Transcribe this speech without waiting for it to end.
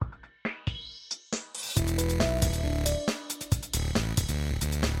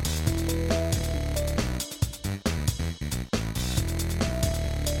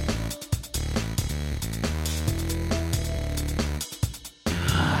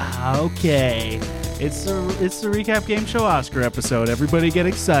Okay, it's the recap game show Oscar episode. Everybody get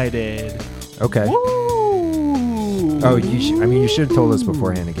excited! Okay. Woo! Oh, you should have told us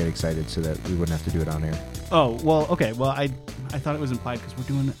beforehand to get excited so that we wouldn't have to do it on air. Oh well, okay. Well, I thought it was implied because we're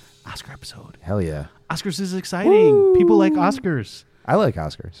doing an Oscar episode. Hell yeah! Oscars is exciting. Woo! People like Oscars. I like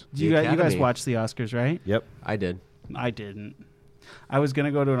Oscars. You guys watch the Oscars, right? Yep, I did. I didn't. I was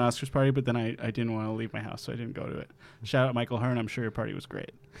gonna go to an Oscars party, but then I didn't want to leave my house, so I didn't go to it. Shout out Michael Hearn. I'm sure your party was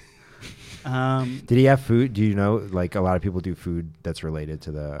great. Did he have food? Do you know, like, a lot of people do food that's related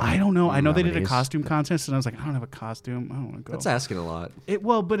to the... I don't know. I know they did a nominees. costume contest, and I was like, I don't have a costume. I don't want to go. That's asking a lot.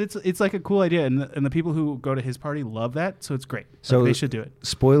 But it's like a cool idea, and the people who go to his party love that, so it's great. So Like, they should do it.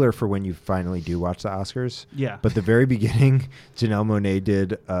 Spoiler for when you finally do watch the Oscars. Yeah. But the very beginning, Janelle Monáe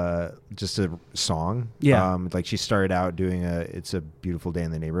did just a song. Yeah. Like, she started out doing It's a Beautiful Day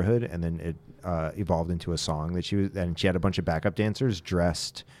in the Neighborhood, and then it evolved into a song that she had a bunch of backup dancers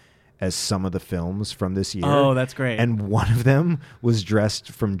dressed as some of the films from this year. Oh, that's great. And one of them was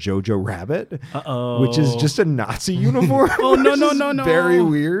dressed from Jojo Rabbit, Uh-oh. which is just a Nazi uniform. Oh, no, which no, is no, no. Very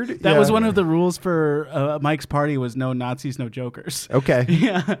weird. That was one of the rules for Mike's party was no Nazis, no jokers. Okay.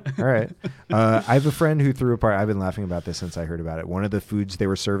 Yeah. All right. I have a friend who threw a party. I've been laughing about this since I heard about it. One of the foods they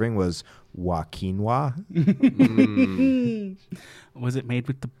were serving was quinoa. Was it made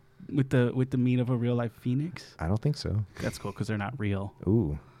with the meat of a real life phoenix? I don't think so. That's cool because they're not real.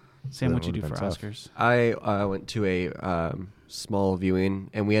 Ooh. Sam, That what'd you do would've for been tough. Oscars? I went to a small viewing,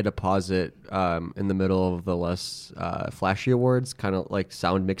 and we had to pause it in the middle of the less flashy awards, kind of like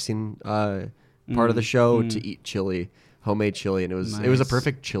sound mixing part of the show to eat homemade chili, and it was a Nice.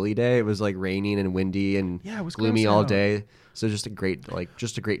 perfect chili day. It was like raining and windy and Yeah, it was gloomy gross all out. day. So just a great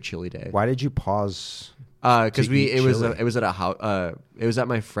chili day. Why did you pause? Because to eat it was chili? it was at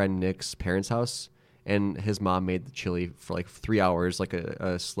my friend Nick's parents' house, and his mom made the chili for like 3 hours, like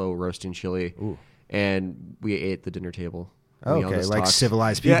a slow roasting chili. Ooh. And we ate at the dinner table. Oh, We all okay, just like talked.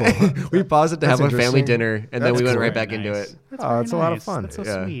 civilized people. Yeah, we paused it to That's have a family interesting. dinner, and then That's we went cool. right back Very into nice. it. That's Oh, very it's a lot of nice. fun. That's so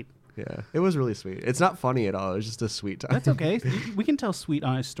Yeah. sweet. Yeah, it was really sweet. It's not funny at all. It was just a sweet time. That's okay. We can tell sweet,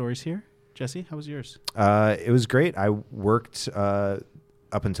 honest stories here. Jesse, how was yours? It was great. I worked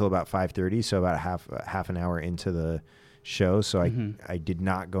up until about 5:30, so about half an hour into the show. So I did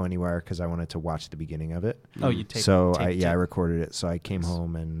not go anywhere because I wanted to watch the beginning of it. Oh, you take. So take I recorded it. So I came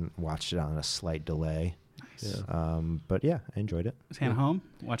home and watched it on a slight delay. Nice. But yeah, I enjoyed it. Is Hannah home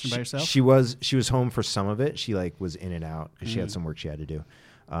watching by herself? She was home for some of it. She was in and out because she had some work she had to do.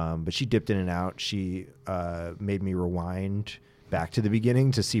 But she dipped in and out. She made me rewind back to the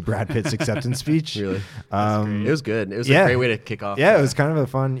beginning to see Brad Pitt's acceptance speech. Really? Um, It was good. It was Yeah. a great way to kick off. yeah, it was kind of a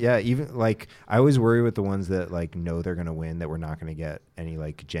fun. Yeah, even like I always worry with the ones that like know they're gonna win that we're not gonna get any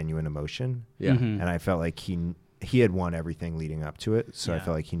like genuine emotion. Yeah. Mhm. And I felt like he had won everything leading up to it, so I Yeah.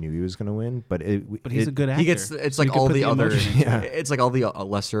 felt like he knew he was gonna win. But But he's a good actor. He gets it's So you like could all put the other emotion into Yeah. it. it's like all the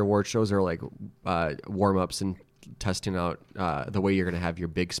lesser award shows are like warm ups and testing out the way you're gonna have your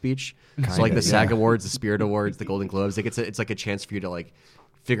big speech. So like the SAG yeah. Awards, the Spirit Awards, the Golden Globes, like it's like a chance for you to like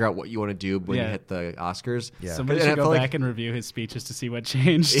figure out what you want to do when you Yeah. hit the Oscars. Yeah. Somebody And I should go felt back like- and review his speeches to see what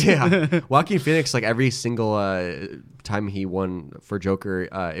changed. Yeah, Joaquin Phoenix, like every single time he won for Joker,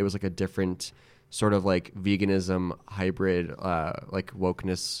 it was like a different sort of like veganism hybrid, like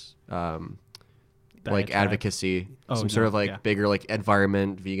wokeness, like Diatribe. advocacy, Oh, some sort no, of like yeah. bigger like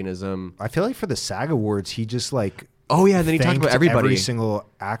environment, veganism. I feel like for the SAG Awards, he just like Oh yeah, and then he talked thanked about everybody. every single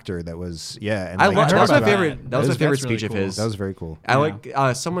actor that was And I like, love heard that was my about favorite. that. That was my That's favorite really speech of cool. his. That was very cool. I like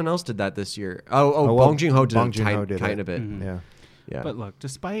someone else did that this year. Oh, well, Bong Joon-ho did Bong a Joon-ho kind, did kind it. of it. Mhm. Yeah. Yeah. But look,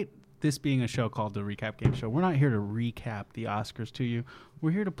 despite this being a show called the Recap Game Show, we're not here to recap the Oscars to you.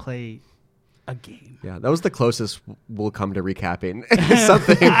 We're here to play a game. Yeah, that was the closest we'll come to recapping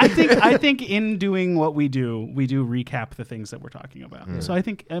something. I think in doing what we do recap the things that we're talking about. Mm. So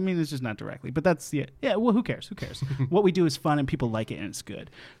I mean it's just not directly, but that's yeah. Well, who cares? Who cares? What we do is fun and people like it and it's good.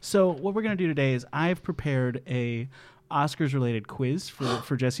 So what we're gonna do today is I've prepared a Oscars related quiz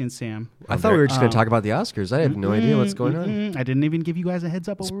for Jesse and Sam. I thought we were just going Um, to talk about the Oscars. I have no idea what's going on. I didn't even give you guys a heads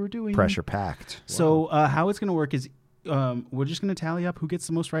up what we were doing. Pressure packed. So how it's going to work is we're just going to tally up who gets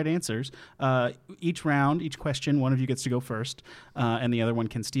the most right answers. Each round, each question, one of you gets to go first, and the other one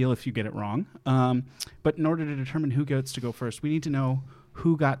can steal if you get it wrong. But in order to determine who gets to go first, we need to know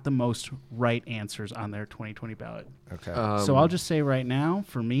who got the most right answers on their 2020 ballot. Okay. So I'll just say right now,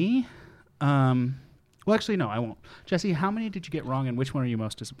 for me, well, actually, no, I won't. Jesse, how many did you get wrong, and which one are you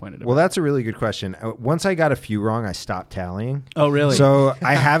most disappointed about? Well, that's a really good question. Once I got a few wrong, I stopped tallying. Oh, really? So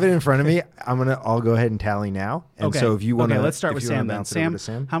I have it in front of me. I'll go ahead and tally now. And okay. so if you want to, okay, let's start with Sam then. Sam,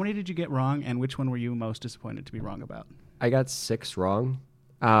 Sam, how many did you get wrong, and which one were you most disappointed to be wrong about? I got 6 wrong,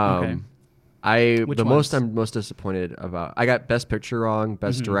 Okay. Which I'm ones? most disappointed about. I got Best Picture wrong,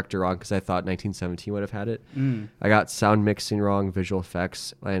 Best Director wrong because I thought 1917 would have had it. I got sound mixing wrong, visual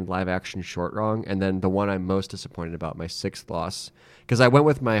effects, and live action short wrong. And then the one I'm most disappointed about, my sixth loss, because I went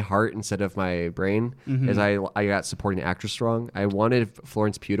with my heart instead of my brain, is I got supporting actress wrong. I wanted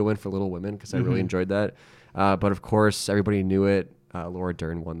Florence Pugh to win for Little Women because I really enjoyed that. But of course, everybody knew it. Laura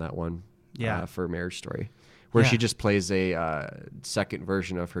Dern won that one for Marriage Story, where she just plays a second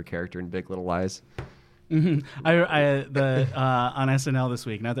version of her character in Big Little Lies. On SNL this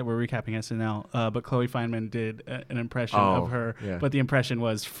week, not that we're recapping SNL, but Chloe Fineman did an impression of her, but the impression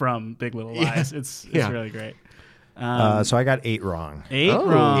was from Big Little Lies. It's really great. So I got 8 wrong. 8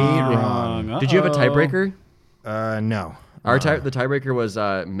 wrong. Did you have a tiebreaker? No. The tiebreaker was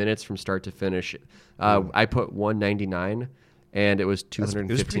minutes from start to finish. I put 199, and it was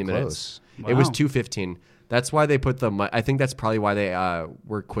 215 minutes. Wow. It was 215. That's why they put I think that's probably why they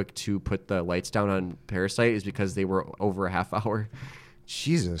were quick to put the lights down on Parasite, is because they were over a half hour.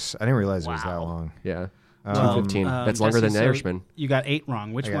 Jesus, I didn't realize it was that long. Yeah, 215. That's longer Jesse, than The Irishman. You got 8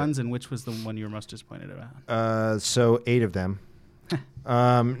 wrong. Which ones, and which was the one you were most disappointed about? So 8 of them.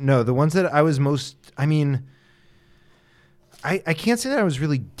 No, the ones that I was most. I mean, I can't say that I was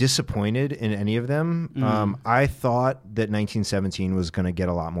really disappointed in any of them. I thought that 1917 was going to get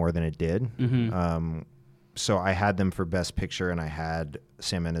a lot more than it did. So I had them for Best Picture, and I had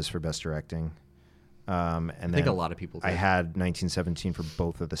Sam Mendes for Best Directing. And I think a lot of people did. I had 1917 for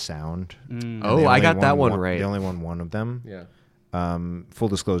both of the sound. Oh, I got that one right. They only won one of them. Yeah. Full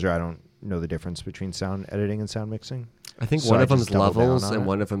disclosure, I don't know the difference between sound editing and sound mixing. I think one of them's levels, and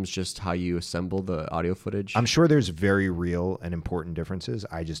one of them's just how you assemble the audio footage. I'm sure there's very real and important differences.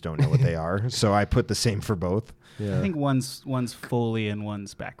 I just don't know what they are. So I put the same for both. Yeah. I think one's Foley and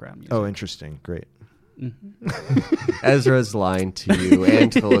one's background music. Oh, interesting. Great. Ezra's lying to you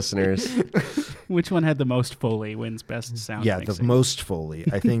and to the listeners. Which one had the most Foley wins best sound mixing? The most Foley.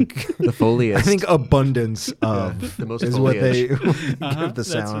 I think the Foleyist. I think abundance of the most is foliage. what they give the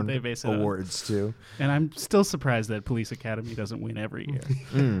sound they base it awards to. And I'm still surprised that Police Academy doesn't win every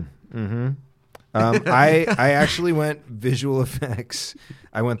year. I actually went visual effects.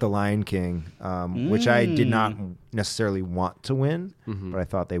 I went The Lion King, which I did not necessarily want to win, but I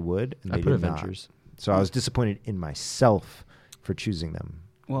thought they would. And they put did Avengers. Not. So I was disappointed in myself for choosing them.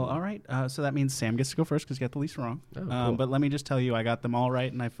 Well, all right. So that means Sam gets to go first because he got the least wrong. Oh, cool. But let me just tell you, I got them all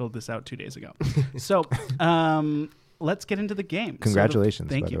right, and I filled this out 2 days ago. So let's get into the game.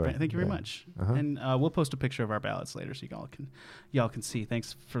 Congratulations! Thank by you. the way. Thank you very much. And we'll post a picture of our ballots later so y'all can see.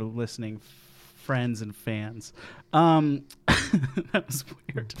 Thanks for listening, friends and fans. That was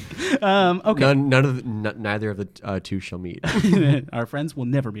weird. Okay. Neither of the two shall meet. Our friends will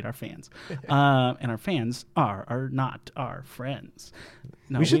never meet our fans, and our fans are not our friends.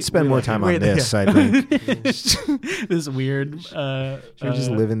 No, we should spend more time on this. I think this weird, should we just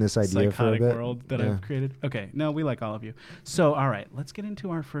live in this idea for a bit? World that I've created. Okay, no, we like all of you. So, all right, let's get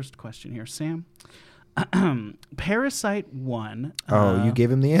into our first question here, Sam. Parasite won. Oh, you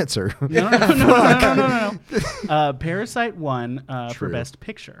gave him the answer. No. Parasite won for Best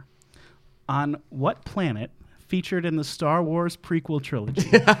Picture. On what planet, featured in the Star Wars prequel trilogy,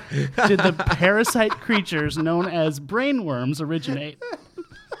 did the parasite creatures known as brainworms originate?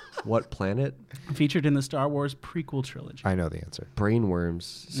 What planet? Featured in the Star Wars prequel trilogy. I know the answer.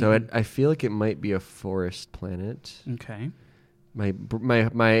 Brainworms. So I feel like it might be a forest planet. Okay.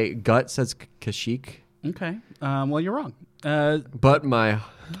 My gut says Kashyyyk. Okay. Well, you're wrong. But my...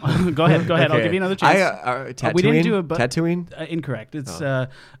 Go ahead. Okay. I'll give you another chance. Tatooine? We didn't do it, but... Tatooine? Incorrect. It's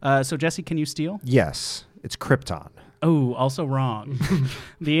so, Jesse, can you steal? Yes. It's Krypton. Oh, also wrong.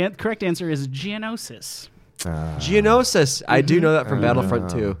 The correct answer is Geonosis. Geonosis. I do know that from Battlefront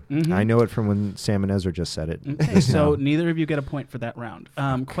 2. I know it from when Sam and Ezra just said it. Okay, so neither of you get a point for that round.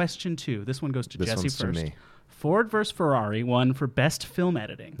 Question 2. This one goes to Jesse one's first. To me. Ford vs. Ferrari won for Best Film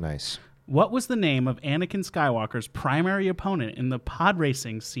Editing. Nice. What was the name of Anakin Skywalker's primary opponent in the pod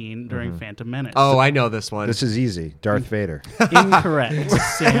racing scene during Phantom Menace? Oh, I know this one. This is easy. Darth Vader. Incorrect.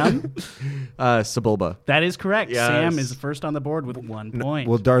 Sam? Sebulba. That is correct. Yes. Sam is first on the board with 1 point.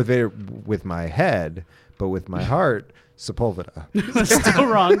 Well, Darth Vader with my head, but with my heart, Sepulveda. Still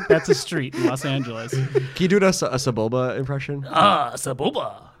wrong. That's a street in Los Angeles. Can you do a Sebulba impression?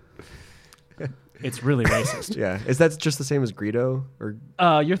 Sebulba. It's really racist. Yeah. Is that just the same as Greedo? Or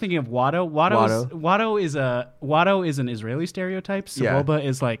you're thinking of Watto. Watto is an Israeli stereotype. Sebulba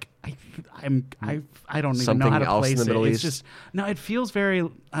is like I don't even know how to place it. It's just it feels very.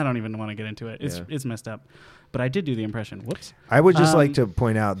 I don't even want to get into it. It's messed up. but I did do the impression. Whoops. I would just like to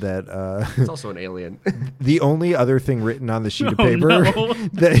point out that It's also an alien. the only other thing written on the sheet of Oh, paper no.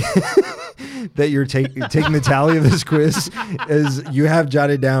 that you're taking the tally of this quiz is you have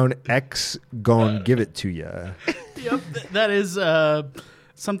jotted down X gon' give it to you. Yep, that is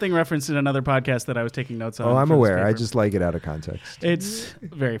something referenced in another podcast that I was taking notes on. Oh, I'm for this aware. I paper. just like it out of context. It's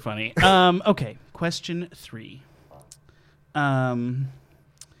very funny. Okay, question 3. Sam,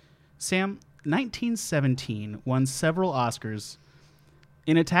 1917 won several Oscars.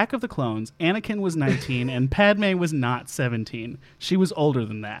 In Attack of the Clones, Anakin was 19 and Padme was not 17. She was older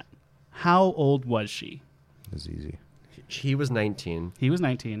than that. How old was she? It's easy. He was 19. He was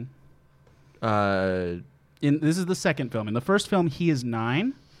 19. And This is the second film. In the first film, he is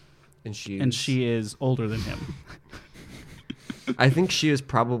 9, she and she is older than him. I think she was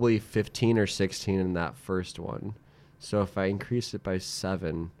probably 15 or 16 in that first one. So if I increase it by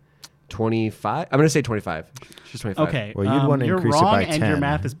 7, 25. I'm going to say 25. She's 25. Okay. Well, you'd want to you're increase it wrong, by and 10. your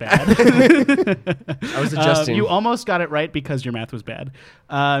math is bad. I was adjusting. You almost got it right because your math was bad.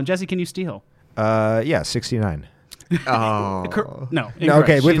 Jesse, can you steal? Yeah, 69. Oh. No. No, okay,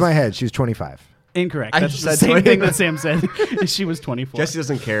 incorrect. with She's my head, she's 25. Incorrect. I That's the said same 20. thing that Sam said. She was 24. Jesse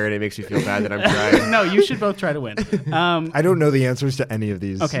doesn't care, and it makes me feel bad that I'm trying. No, you should both try to win. I don't know the answers to any of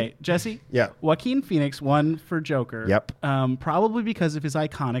these. Okay, Jesse. Yeah. Joaquin Phoenix won for Joker. Yep. Probably because of his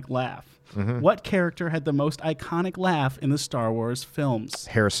iconic laugh. Mm-hmm. What character had the most iconic laugh in the Star Wars films?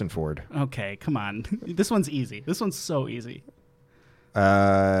 Harrison Ford. Okay, come on. This one's easy. This one's so easy.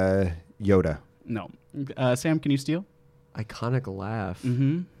 Yoda. No. Sam, can you steal? Iconic laugh.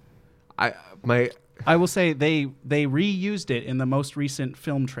 Mm-hmm. I will say they reused it in the most recent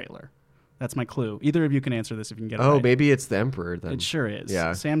film trailer. That's my clue. Either of you can answer this if you can get it right. maybe it's the Emperor then. It sure is.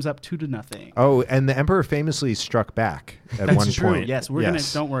 Yeah. Sam's up 2-0. Oh, and the Emperor famously struck back at That's one true. point. Yes, we're gonna.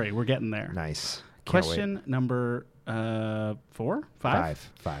 Don't worry, we're getting there. Nice. Can't Question number 4, 5. wait.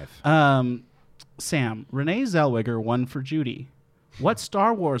 Five. Sam, Renee Zellweger won for Judy. What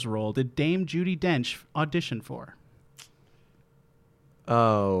Star Wars role did Dame Judi Dench audition for?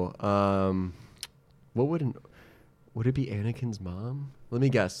 What would it be? Anakin's mom? Let me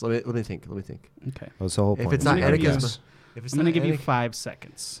guess. Let me think. Okay. That's the whole point. If it's not I'm gonna give Anakin's, if it's I'm going to not give you Anakin- 5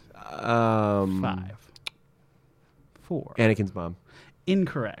 seconds. 5, 4. Anakin's mom.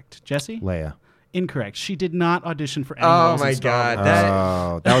 Incorrect. Jesse? Leia. Incorrect. She did not audition for any Oh roles in my Star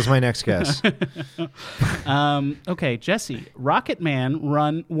God. Wars. That was my next guess. Okay, Jesse. Rocket Man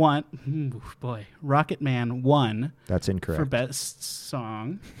won That's incorrect. for best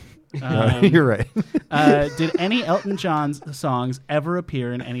song. You're right. Did any Elton John's songs ever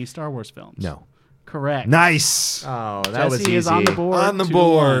appear in any Star Wars films? No. Correct. Nice. Oh, that Jesse was easy. is on the board. On the 2-1.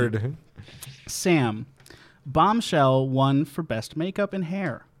 board. Sam. Bombshell won for best makeup and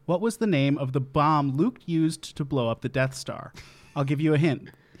hair. What was the name of the bomb Luke used to blow up the Death Star? I'll give you a hint.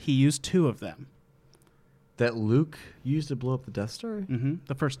 He used 2 of them. That Luke used to blow up the Death Star? Mm-hmm.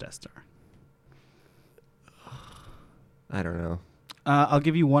 The first Death Star. I don't know. I'll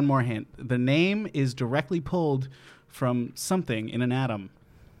give you one more hint. The name is directly pulled from something in an atom.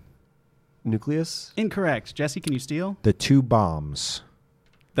 Nucleus? Incorrect. Jesse, can you steal? The 2 bombs.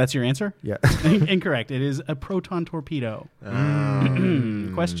 That's your answer? Yeah. Incorrect. It is a proton torpedo.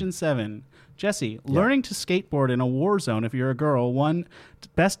 Question 7. Jesse, learning to skateboard in a war zone if you're a girl won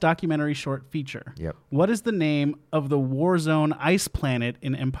Best Documentary Short Feature. Yep. What is the name of the war zone ice planet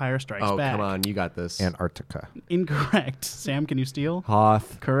in Empire Strikes Back? Come on. You got this. Antarctica. Incorrect. Sam, can you steal?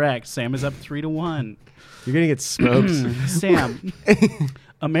 Hoth. Correct. Sam is up 3-1. You're going to get smoked. Sam,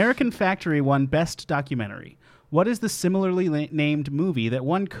 American Factory won Best Documentary. What is the similarly named movie that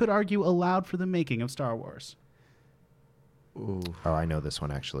one could argue allowed for the making of Star Wars? Ooh. Oh, I know this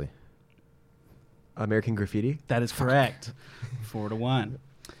one actually. American Graffiti? That is correct. 4-1.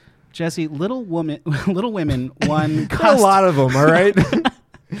 Jesse, Little Women won. A lot of them, all right?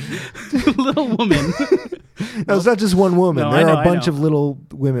 Little Women. No, it's not just one woman. No, there I are know, a bunch I know. of little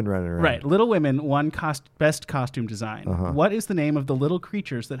women running around. Right. Little Women won Best Costume Design. Uh-huh. What is the name of the little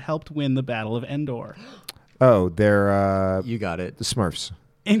creatures that helped win the Battle of Endor? Oh, they're You got it. the Smurfs.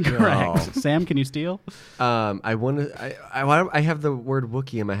 Incorrect. No. Sam, can you steal? I want to. I have the word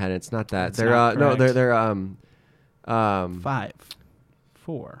Wookiee in my head. It's not that. That's They're not no. correct. They're 5,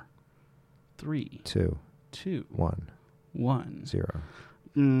 4, 3, 2, 2, 1, 1. 0.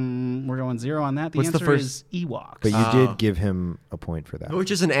 We're going 0 on that. The What's the answer first- is Ewoks. But you did give him a point for that.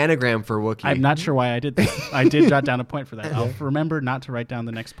 which is an anagram for Wookiee. I'm not sure why I did that. I did jot down a point for that. I'll remember not to write down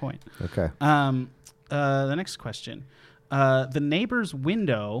the next point. Okay. The next question. The Neighbor's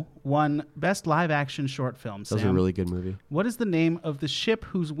Window won Best Live Action Short Film. That was a Sam, really good movie. what is the name of the ship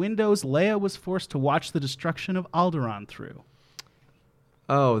whose windows Leia was forced to watch the destruction of Alderaan through?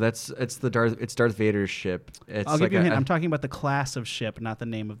 Oh, it's Darth Vader's ship. It's I'll like give you a hint. I'm talking about the class of ship, not the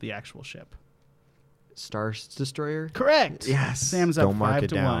name of the actual ship. Star Destroyer. Correct. Yes. Sam's up Don't mark 5 it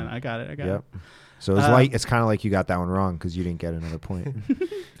to down. 1. I got it. Yep. So it's kind of like you got that one wrong because you didn't get another point.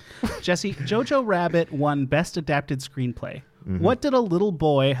 Jesse, Jojo Rabbit won Best Adapted Screenplay. What did a little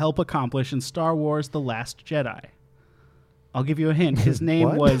boy help accomplish in Star Wars The Last Jedi? I'll give you a hint. His name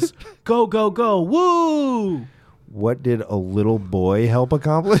What? was Go, Go, Go, Woo! What did a little boy help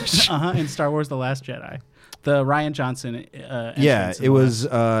accomplish? In Star Wars The Last Jedi. The Rian Johnson Yeah, entrance in it the was.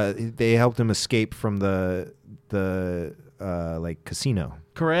 They helped him escape from the like casino.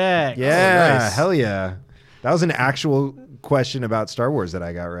 Correct. Yeah, nice. hell yeah. That was an actual question about Star Wars that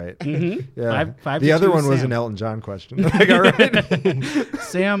I got right. Yeah. Five The to other two, one was Sam. an Elton John question that I got right.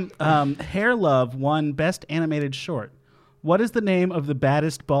 Sam, Hair Love won Best Animated Short. What is the name of the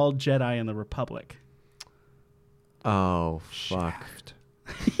baddest bald Jedi in the Republic? Oh fuck.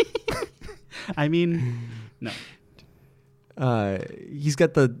 I mean, no. He's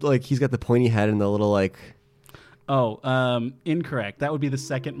got the pointy head and the little like. Oh, incorrect. That would be the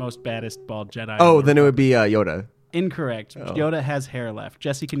second most baddest bald Jedi. Oh, in the then it would Republic. be Yoda. Incorrect. Yoda has hair left.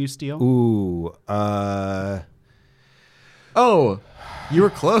 Jesse, can you steal? Ooh. Oh, you were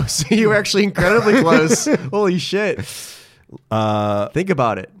close. You were actually incredibly close. Holy shit. Think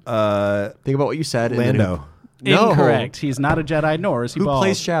about it. Think about what you said. and then Lando. No. Incorrect. He's not a Jedi, nor is he Who bald.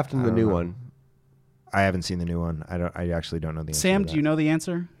 plays Shaft in the new one? I haven't seen the new one. I actually don't know the answer. Sam, to do that. you know the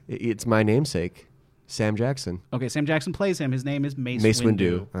answer? It's my namesake, Sam Jackson. Okay, Sam Jackson plays him. His name is Mace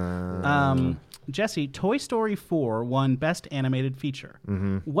Windu. Windu. Jesse, Toy Story 4 won Best Animated Feature.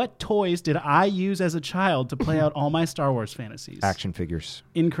 What toys did I use as a child to play out all my Star Wars fantasies? Action figures?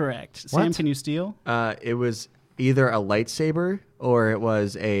 Incorrect. Sam, What? can you steal? It was either a lightsaber or it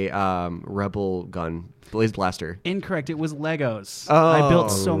was a rebel gun, blaze blaster. Incorrect. It was Legos. I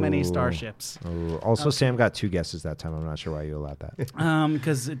built so many Oh. starships. Oh, also, Sam got 2 guesses that time. I'm not sure why you allowed that.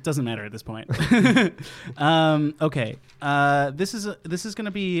 Because it doesn't matter at this point. Okay. This is going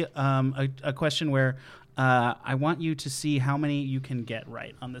to be a question where I want you to see how many you can get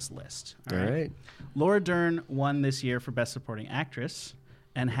right on this list. All right. Laura Dern won this year for Best Supporting Actress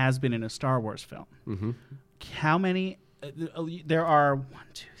and has been in a Star Wars film. Mm-hmm. How many? There are 1,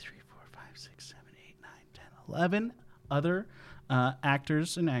 2, 3, 4, 5, 6, 7, 8, 9, 10, 11 other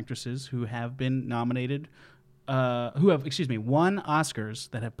actors and actresses who have been nominated, who have, won Oscars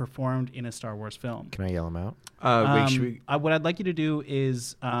that have performed in a Star Wars film. Can I yell them out? Wait, What I'd like you to do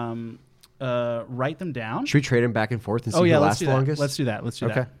is write them down. should we trade them back and forth and see Oh yeah, who let's lasts do the that. longest? Let's do that. Let's do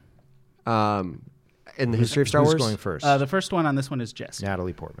Okay. In the history of Star Who's Wars? going first? that. The first one on this one is Jess.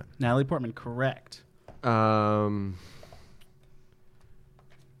 Natalie Portman. Natalie Portman, correct.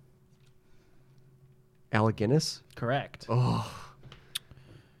 Alec Guinness? Correct. Oh,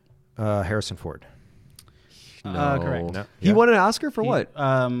 Harrison Ford. no. Correct. No. He Yeah. won an Oscar for what?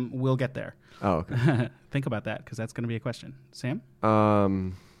 We'll get there. Oh, okay. Think about that because that's going to be a question. Sam?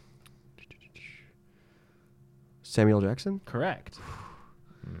 Samuel Jackson? Correct.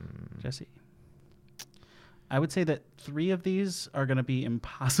 Jesse? I would say that 3 of these are going to be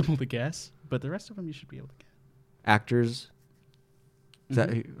impossible to guess, but the rest of them you should be able to get. Actors? Is that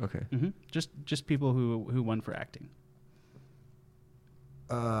okay? Just people who won for acting.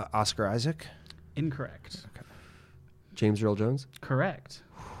 Oscar Isaac. Incorrect. James Earl Jones? Correct.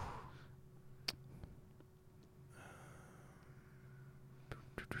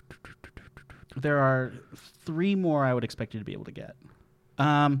 There are 3 more I would expect you to be able to get.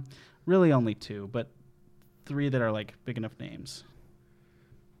 Really only 2, but 3 that are like big enough names.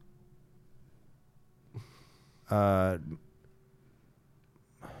 Oh.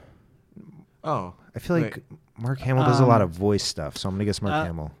 I feel like Mark Hamill does a lot of voice stuff, so I'm gonna guess Mark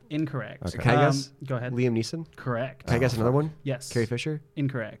Hamill. Incorrect. Okay. Can I guess? Go ahead. Liam Neeson? Correct. Can I guess another one? Yes. Carrie Fisher?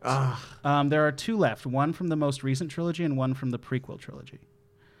 Incorrect. There are 2 left, one from the most recent trilogy and one from the prequel trilogy.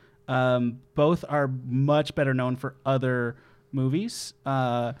 Both are much better known for other movies.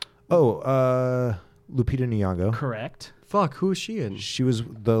 Lupita Nyong'o. Correct. Fuck, who is she in? She was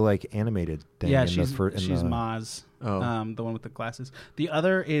the like animated thing. Yeah, in she's the Maz, Oh. the one with the glasses. The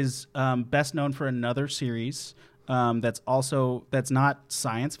other is best known for another series that's not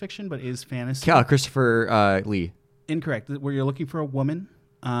science fiction but is fantasy. Christopher Lee. Incorrect. Where you're looking for a woman,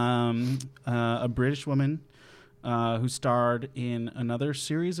 a British woman who starred in another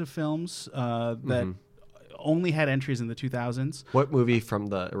series of films that only had entries in the 2000s. What movie from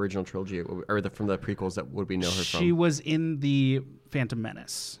the original trilogy or from the prequels that would we know her from? She was in the Phantom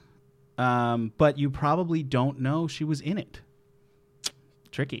Menace, but you probably don't know she was in it.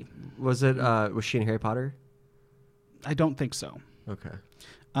 Tricky. Was she in Harry Potter? I don't think so.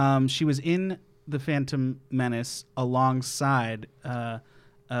 Okay. She was in the Phantom Menace alongside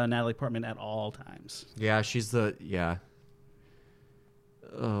Natalie Portman at all times. Yeah, she's yeah.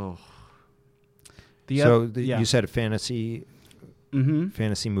 Oh. You said a fantasy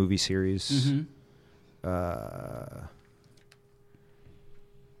movie series. Mm-hmm.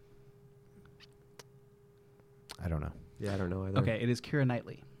 I don't know. Yeah, I don't know either. Okay, it is Keira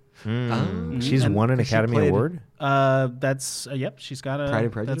Knightley. She's And won an Academy Award? That's yep. She's got a Pride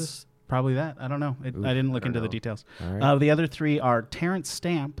and Prejudice? That's probably that. I don't know. I didn't look into the details. All right. The other three are Terrence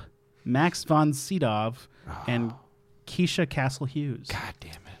Stamp, Max von Sydow, and Keisha Castle Hughes. God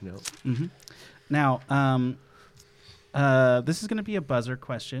damn it. No. Mm-hmm. Now, this is going to be a buzzer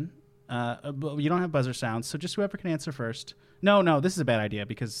question. But you don't have buzzer sounds, so just whoever can answer first. No, this is a bad idea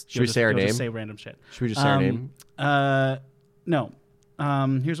because Should we say our you'll name? just say random shit. Should we just say our name? No.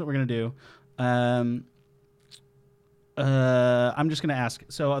 Here's what we're going to do. I'm just going to ask.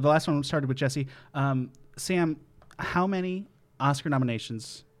 So the last one started with Jesse. Sam, how many Oscar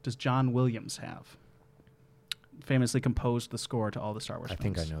nominations does John Williams have? Famously composed the score to all the Star Wars I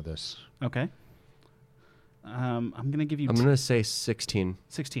films. think I know this. Okay. I'm going to give you... I'm going to say 16.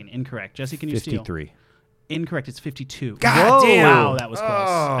 16. Incorrect. Jesse, can you steal? 53. Incorrect. It's 52. God damn! Wow, that was close.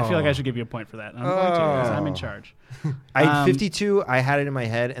 I feel like I should give you a point for that. I'm going to because I'm in charge. I had 52. I had it in my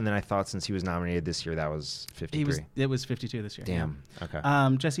head, and then I thought since he was nominated this year, that was 53. It was 52 this year. Damn. Okay.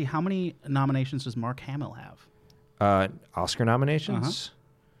 Jesse, how many nominations does Mark Hamill have? Oscar nominations?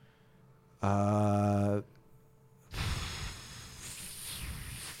 4.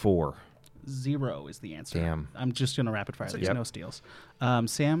 0 is the answer. Damn. I'm just going to rapid fire. There's Yep. no steals.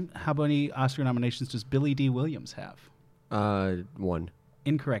 Sam, how many Oscar nominations does Billy D. Williams have? 1.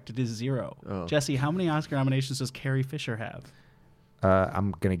 Incorrect. It is 0. Oh. Jesse, how many Oscar nominations does Carrie Fisher have?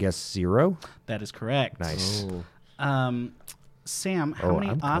 I'm going to guess 0. That is correct. Nice. Oh. Sam, how many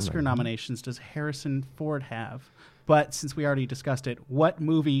I'm Oscar coming. nominations does Harrison Ford have? But since we already discussed it, what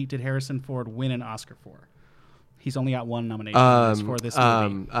movie did Harrison Ford win an Oscar for? He's only got 1 nomination for this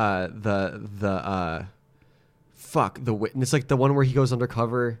movie. The Witness. It's like the one where he goes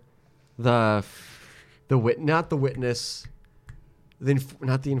undercover. Not the Witness.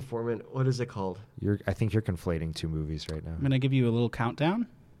 Not the Informant. What is it called? I think you're conflating 2 movies right now. I'm going to give you a little countdown.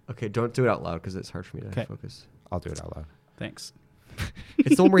 Okay, don't do it out loud because it's hard for me to 'Kay. focus. I'll do it out loud. Thanks.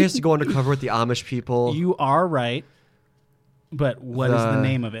 It's the one where he has to go undercover with the Amish people. You are right, but what is the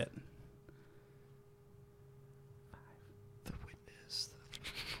name of it? The Witness.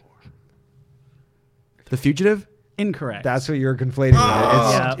 The Fugitive? Incorrect. That's what you're conflating.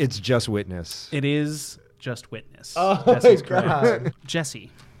 Yeah. It's just Witness. It is Just Witness. Oh, Jesse's my correct. God. Jesse,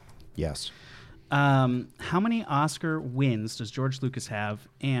 Yes. how many Oscar wins does George Lucas have,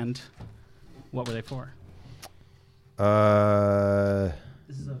 and what were they for? This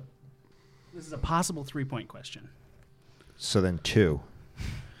is a possible 3-point question. So then 2.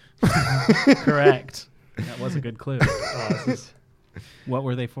 Correct. That was a good clue. What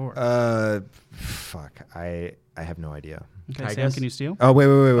were they for? Fuck. I have no idea. Okay, I Sam, guess- can you steal? Oh, wait.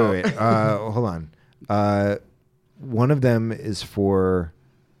 Hold on. One of them is for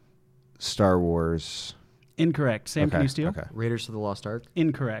Star Wars. Incorrect. Sam, can you steal? Okay. Raiders of the Lost Ark.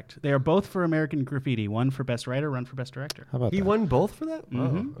 Incorrect. They are both for American Graffiti. One for Best Writer, one for Best Director. How about He that? won both for that?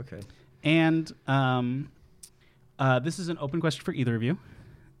 Mhm. Oh, okay. And this is an open question for either of you.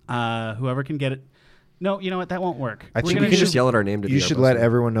 Whoever can get it. No, you know what? That won't work. I We're think gonna We can do- just yell at our name to You be our should let buzzer.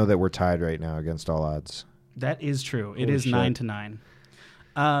 everyone know that we're tied right now against all odds. That is true. It Holy is shit. 9-9.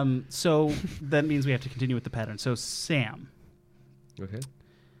 So that means we have to continue with the pattern. So Sam, Okay.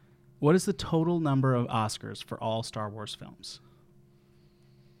 what is the total number of Oscars for all Star Wars films?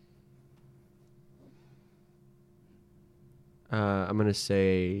 I'm going to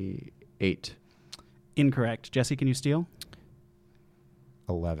say 8. Incorrect. Jesse, can you steal?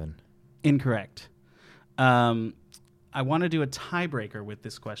 11. Incorrect. I want to do a tiebreaker with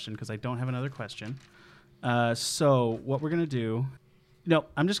this question because I don't have another question. So what we're going to do... No,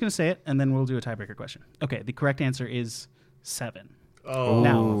 I'm just going to say it, and then we'll do a tiebreaker question. Okay, the correct answer is 7. Oh.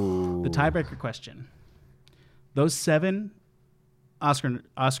 Now, the tiebreaker question. Those 7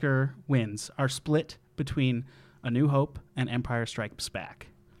 Oscar wins are split between A New Hope and Empire Strikes Back.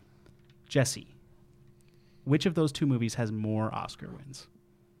 Jesse, which of those 2 movies has more Oscar wins?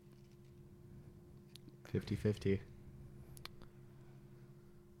 50-50.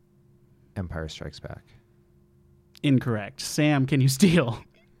 Empire Strikes Back. Incorrect. Sam, can you steal?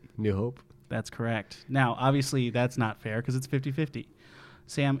 New Hope. That's correct. Now, obviously, that's not fair because it's 50-50.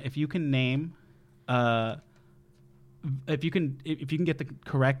 Sam, if you can name, if you can get the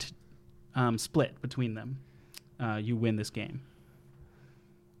correct split between them, you win this game.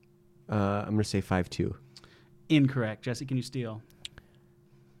 I'm going to say 5-2. Incorrect. Jesse, can you steal?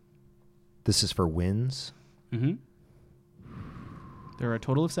 This is for wins. Mm-hmm. There are a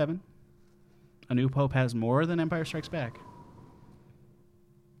total of 7. A New Hope has more than Empire Strikes Back.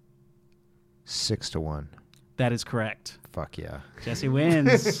 6-1. That is correct. Fuck yeah. Jesse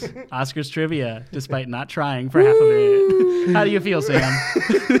wins. Oscars trivia, despite not trying for half of it. How do you feel, Sam?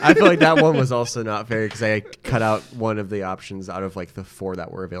 I feel like that one was also not fair because I cut out one of the options out of like the 4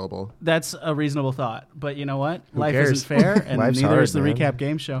 that were available. That's a reasonable thought. But you know what? Life cares? isn't fair, and Life's neither hard, is the man. recap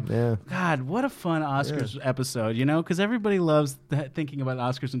game show. Yeah. God, what a fun Oscars episode, you know? Because everybody loves thinking about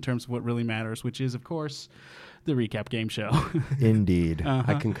Oscars in terms of what really matters, which is, of course, the recap game show. Indeed.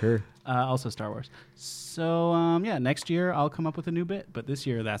 I concur. Also Star Wars. So, yeah, next year I'll come up with a new bit, but this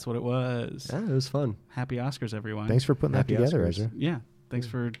year that's what it was. Yeah, it was fun. Happy Oscars, everyone. Thanks for putting Happy that together, Oscars. Ezra. Yeah, thanks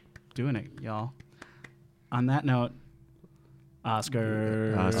for doing it, y'all. On that note,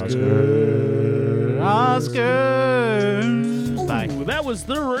 Oscars. Oscars. Bye. That was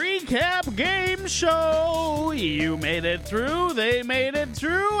the recap game show. You made it through. They made it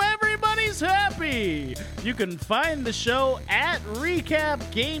through. Everybody's happy. You can find the show at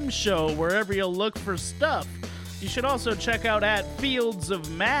Recap Game Show wherever you look for stuff. You should also check out at Fields of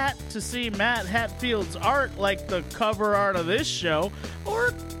Matt to see Matt Hatfield's art, like the cover art of this show,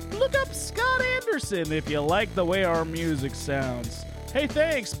 or look up Scott Anderson if you like the way our music sounds. Hey,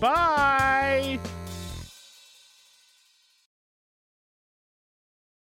 thanks. Bye.